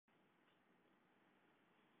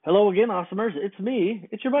Hello again, Awesomers. It's me.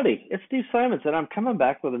 It's your buddy. It's Steve Simons, and I'm coming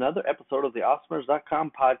back with another episode of the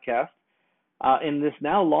Awesomers.com podcast. In this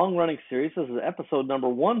now long-running series, this is episode number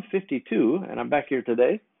 152, and I'm back here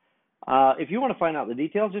today. If you want to find out the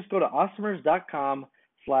details, just go to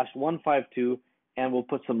awesomers.com/152, and we'll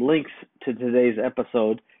put some links to today's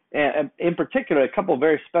episode. And in particular, a couple of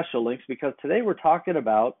very special links, because today we're talking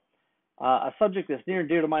about a subject that's near and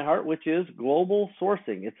dear to my heart, which is global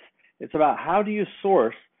sourcing. It's about how do you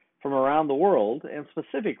source from around the world, and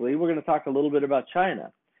specifically, we're going to talk a little bit about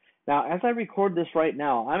China. Now, as I record this right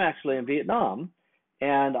now, I'm actually in Vietnam,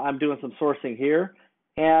 and I'm doing some sourcing here,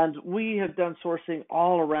 and we have done sourcing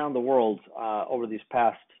all around the world over these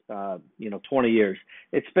past, 20 years.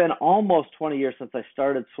 It's been almost 20 years since I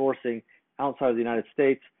started sourcing outside of the United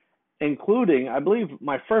States, including, I believe,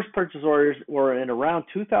 my first purchase orders were in around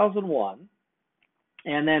 2001.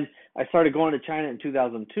 And then I started going to China in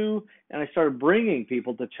 2002, and I started bringing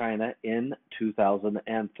people to China in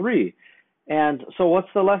 2003. And so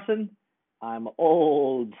what's the lesson? I'm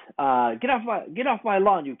old. Get off my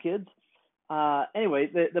lawn, you kids. Anyway,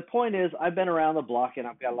 the point is I've been around the block, and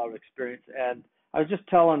I've got a lot of experience. And I was just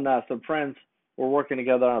telling some friends we're working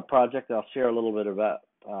together on a project. I'll share a little bit about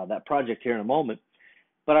that project here in a moment.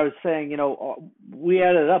 But I was saying, we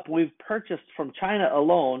added up. We've purchased from China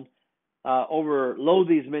alone over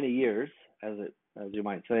these many years, as you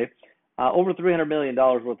might say, over $300 million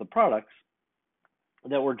worth of products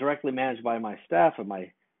that were directly managed by my staff and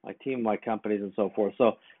my team, my companies, and so forth.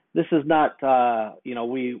 So this is not,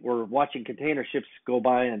 we were watching container ships go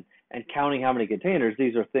by and counting how many containers.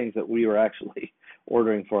 These are things that we were actually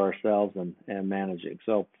ordering for ourselves and managing.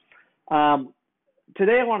 So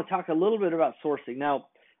today I want to talk a little bit about sourcing. Now,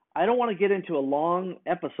 I don't want to get into a long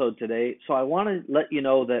episode today, so I want to let you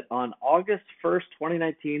know that on August 1st,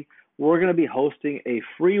 2019, we're going to be hosting a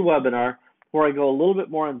free webinar where I go a little bit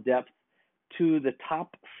more in depth to the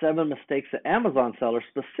top 7 mistakes that Amazon sellers,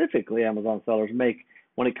 specifically Amazon sellers, make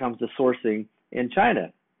when it comes to sourcing in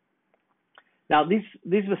China. Now, these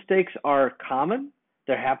mistakes are common.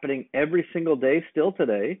 They're happening every single day still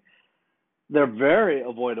today. They're very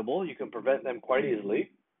avoidable. You can prevent them quite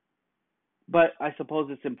easily. But I suppose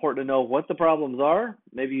it's important to know what the problems are.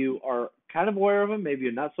 Maybe you are kind of aware of them. Maybe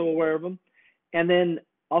you're not so aware of them. And then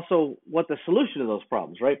also what the solution to those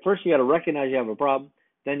problems, right? First, you got to recognize you have a problem.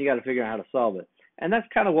 Then you got to figure out how to solve it. And that's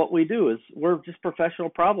kind of what we do. Is we're just professional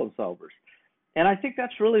problem solvers. And I think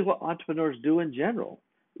that's really what entrepreneurs do in general.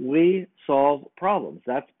 We solve problems.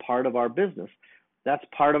 That's part of our business. That's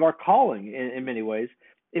part of our calling in many ways.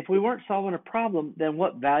 If we weren't solving a problem, then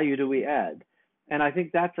what value do we add? And I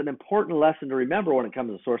think that's an important lesson to remember when it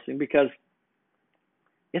comes to sourcing, because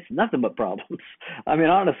it's nothing but problems. I mean,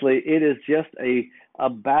 honestly, it is just a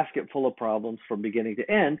basket full of problems from beginning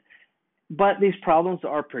to end. But these problems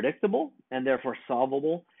are predictable and therefore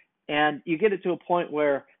solvable. And you get it to a point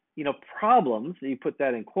where, problems, you put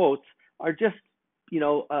that in quotes, are just,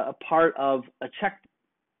 a part of a check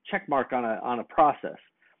mark on a process.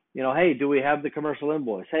 Hey, do we have the commercial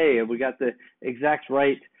invoice? Hey, have we got the exact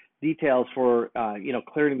right details for,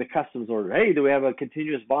 clearing the customs order? Hey, do we have a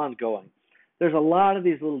continuous bond going? There's a lot of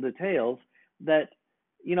these little details that,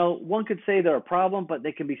 one could say they're a problem, but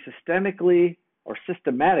they can be systematically,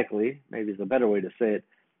 maybe is a better way to say it,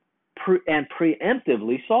 and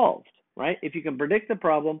preemptively solved, right? If you can predict the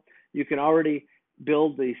problem, you can already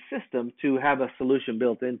build the system to have a solution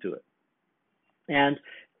built into it. And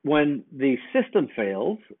when the system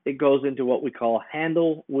fails, it goes into what we call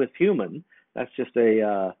handle with human. That's just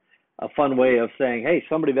a fun way of saying, hey,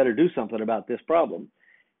 somebody better do something about this problem,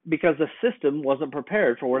 because the system wasn't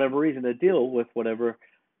prepared for whatever reason to deal with whatever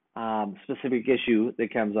specific issue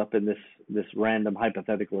that comes up in this random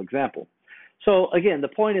hypothetical example. So again, the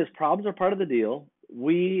point is problems are part of the deal.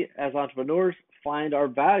 We as entrepreneurs find our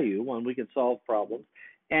value when we can solve problems,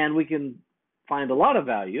 and we can find a lot of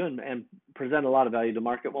value and present a lot of value to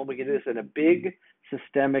market when we can do this in a big,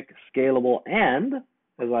 systemic, scalable, and, as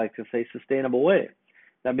I like to say, sustainable way.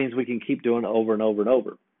 That means we can keep doing it over and over and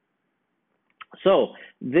over. So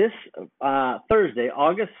this Thursday,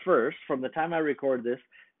 August 1st, from the time I record this,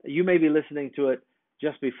 you may be listening to it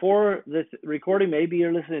just before this recording. Maybe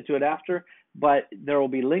you're listening to it after, but there will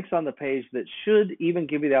be links on the page that should even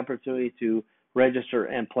give you the opportunity to register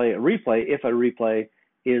and play a replay if a replay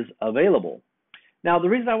is available. Now, the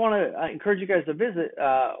reason I want to encourage you guys to visit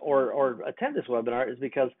or attend this webinar is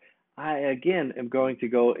because I, again, am going to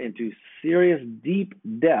go into serious, deep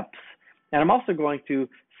depths, and I'm also going to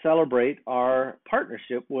celebrate our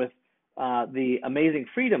partnership with the amazing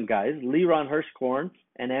Freedom guys, Leron Hirschkorn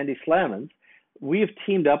and Andy Slamans. We have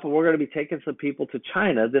teamed up, and we're going to be taking some people to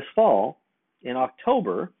China this fall in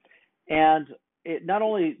October, and it not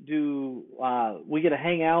only do we get to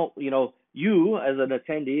hang out, you as an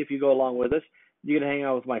attendee, if you go along with us, you get to hang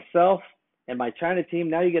out with myself and my China team.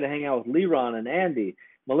 Now you get to hang out with Liron and Andy.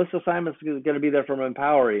 Melissa Simons is going to be there from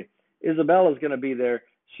Empowery. Isabel is going to be there.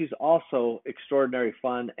 She's also extraordinary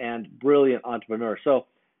fun and brilliant entrepreneur. So,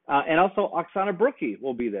 and also Oksana Brookie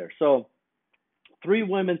will be there. So 3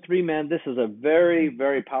 women, 3 men. This is a very,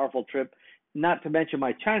 very powerful trip, not to mention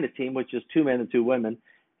my China team, which is 2 men and 2 women.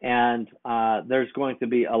 And there's going to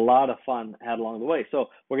be a lot of fun had along the way. So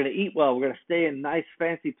we're going to eat well. We're going to stay in nice,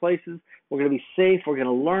 fancy places. We're going to be safe. We're going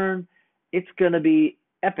to learn. It's going to be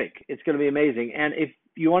epic. It's going to be amazing. And if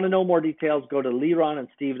you want to know more details, go to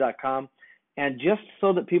LeronandSteve.com. And just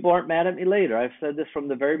so that people aren't mad at me later, I've said this from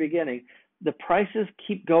the very beginning, the prices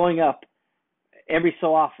keep going up every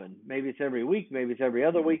so often. Maybe it's every week, maybe it's every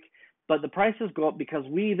other week, but the prices go up because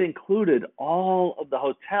we've included all of the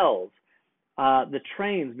hotels, the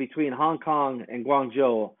trains between Hong Kong and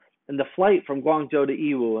Guangzhou, and the flight from Guangzhou to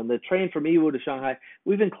Yiwu, and the train from Yiwu to Shanghai.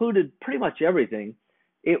 We've included pretty much everything.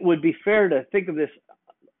 It would be fair to think of this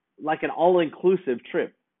like an all-inclusive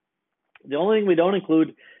trip. The only thing we don't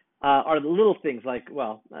include are the little things like,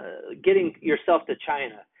 getting yourself to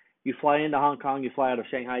China. You fly into Hong Kong, you fly out of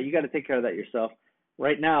Shanghai. You got to take care of that yourself.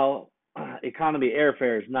 Right now, economy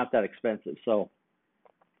airfare is not that expensive, so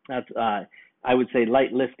that's I would say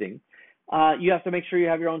light lifting. You have to make sure you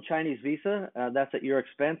have your own Chinese visa. That's at your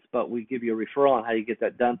expense, but we give you a referral on how you get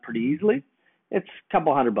that done pretty easily. It's a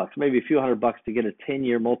couple $100, maybe a few $100 to get a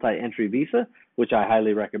 10-year multi-entry visa, which I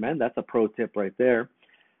highly recommend. That's a pro tip right there.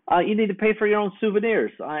 You need to pay for your own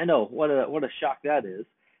souvenirs. I know, what a shock that is.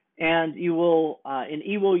 And you will, in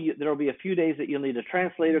Yiwu, there will be a few days that you'll need a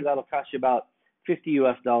translator. That'll cost you about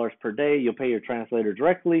 $50 per day. You'll pay your translator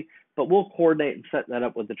directly, but we'll coordinate and set that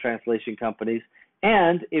up with the translation companies.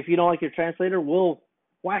 And if you don't like your translator, we'll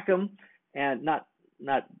whack them, and not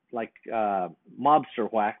like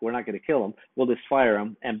mobster whack. We're not going to kill them. We'll just fire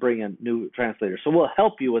them and bring a new translator. So we'll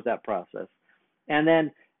help you with that process. And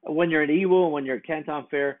then when you're in Yiwu and when you're at Canton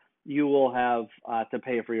Fair, you will have to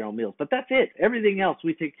pay for your own meals. But that's it. Everything else,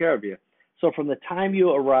 we take care of you. So from the time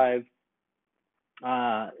you arrive,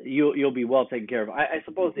 you'll be well taken care of. I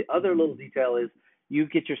suppose the other little detail is you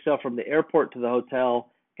get yourself from the airport to the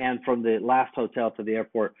hotel and from the last hotel to the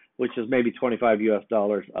airport, which is maybe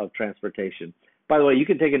 $25 of transportation. By the way, you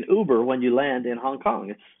can take an Uber when you land in Hong Kong.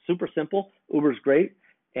 It's super simple. Uber's great,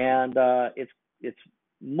 and it's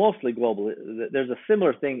mostly global. There's a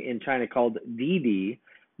similar thing in China called Didi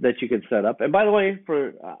that you can set up. And by the way,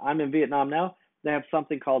 I'm in Vietnam now, they have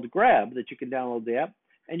something called Grab that you can download the app,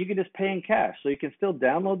 and you can just pay in cash. So you can still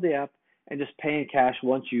download the app and just pay in cash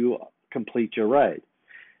once you complete your ride.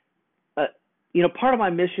 Part of my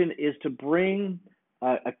mission is to bring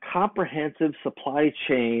a comprehensive supply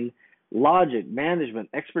chain logic, management,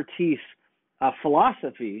 expertise,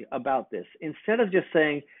 philosophy about this. Instead of just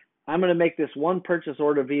saying, I'm going to make this one purchase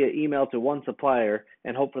order via email to one supplier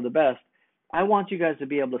and hope for the best, I want you guys to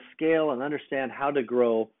be able to scale and understand how to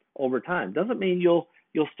grow over time. Doesn't mean you'll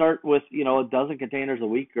start with, a dozen containers a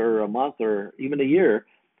week or a month or even a year,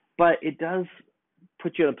 but it does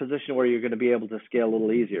put you in a position where you're going to be able to scale a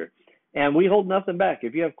little easier. And we hold nothing back.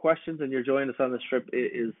 If you have questions and you're joining us on this trip,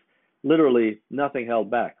 it is literally nothing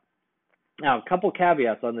held back. Now, a couple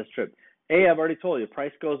caveats on this trip. I've already told you,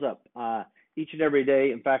 price goes up each and every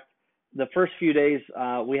day. In fact, the first few days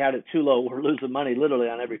we had it too low. We're losing money literally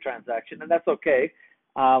on every transaction, and that's okay.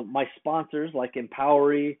 My sponsors like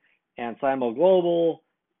Empowery and Simo Global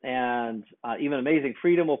and even Amazing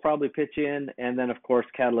Freedom will probably pitch in, and then of course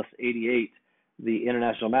Catalyst 88, the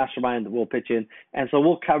international mastermind, will pitch in, and so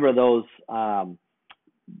we'll cover those.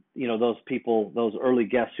 Those people, those early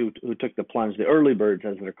guests who took the plunge, the early birds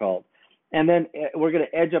as they're called. And then we're going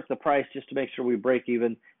to edge up the price just to make sure we break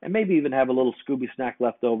even, and maybe even have a little Scooby snack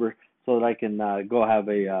left over so that I can go have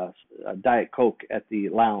a Diet Coke at the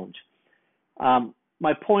lounge.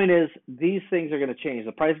 My point is, these things are going to change.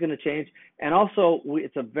 The price is going to change, and also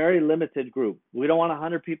it's a very limited group. We don't want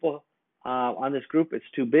 100 people on this group. It's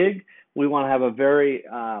too big. We want to have a very,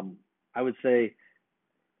 I would say,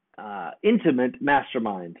 intimate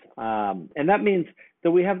mastermind, and that means that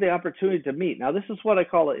we have the opportunity to meet. Now, this is what I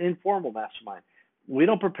call an informal mastermind. We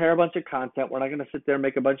don't prepare a bunch of content. We're not going to sit there and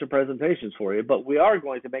make a bunch of presentations for you, but we are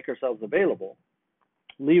going to make ourselves available.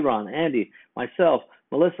 Liron, Andy, myself,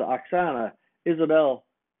 Melissa, Oksana, Isabel,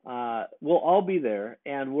 we'll all be there,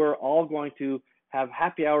 and we're all going to have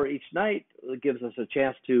happy hour each night. It gives us a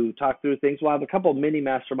chance to talk through things. We'll have a couple of mini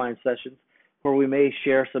mastermind sessions where we may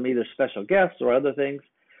share some either special guests or other things.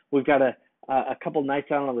 We've got a couple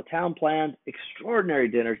nights out on the town planned, extraordinary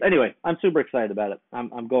dinners. Anyway, I'm super excited about it.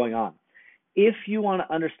 I'm going on. If you want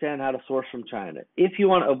to understand how to source from China, if you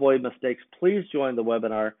want to avoid mistakes, please join the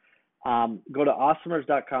webinar. Go to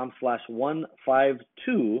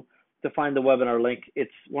awesomers.com/152 to find the webinar link.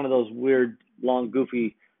 It's one of those weird, long,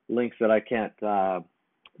 goofy links that I can't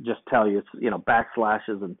just tell you. It's,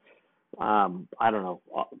 backslashes and I don't know,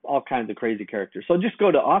 all kinds of crazy characters. So just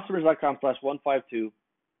go to awesomers.com/152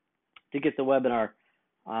 to get the webinar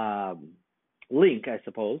link, I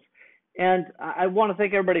suppose. And I want to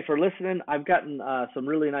thank everybody for listening. I've gotten some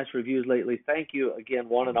really nice reviews lately. Thank you again,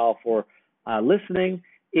 one and all, for listening.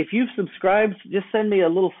 If you've subscribed, just send me a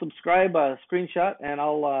little subscribe screenshot, and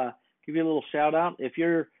I'll give you a little shout out. If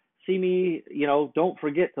you see me, don't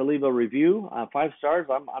forget to leave a review, 5 stars.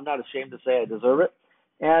 I'm not ashamed to say I deserve it.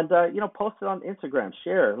 And, post it on Instagram.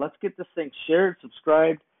 Share. Let's get this thing shared,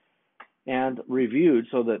 subscribed, and reviewed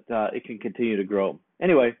so that it can continue to grow.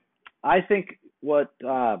 Anyway, I think what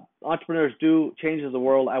entrepreneurs do changes the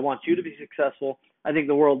world. I want you to be successful. I think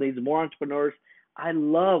the world needs more entrepreneurs. I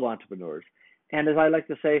love entrepreneurs. And as I like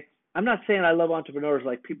to say, I'm not saying I love entrepreneurs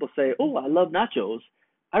like people say, oh, I love nachos.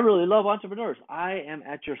 I really love entrepreneurs. I am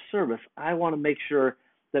at your service. I want to make sure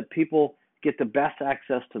that people get the best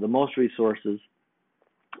access to the most resources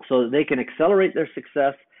so that they can accelerate their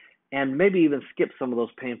success and maybe even skip some of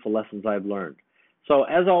those painful lessons I've learned. So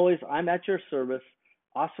as always, I'm at your service.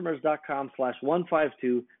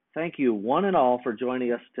 Awesomers.com/152. Thank you one and all for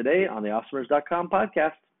joining us today on the Awesomers.com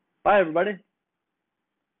podcast. Bye, everybody.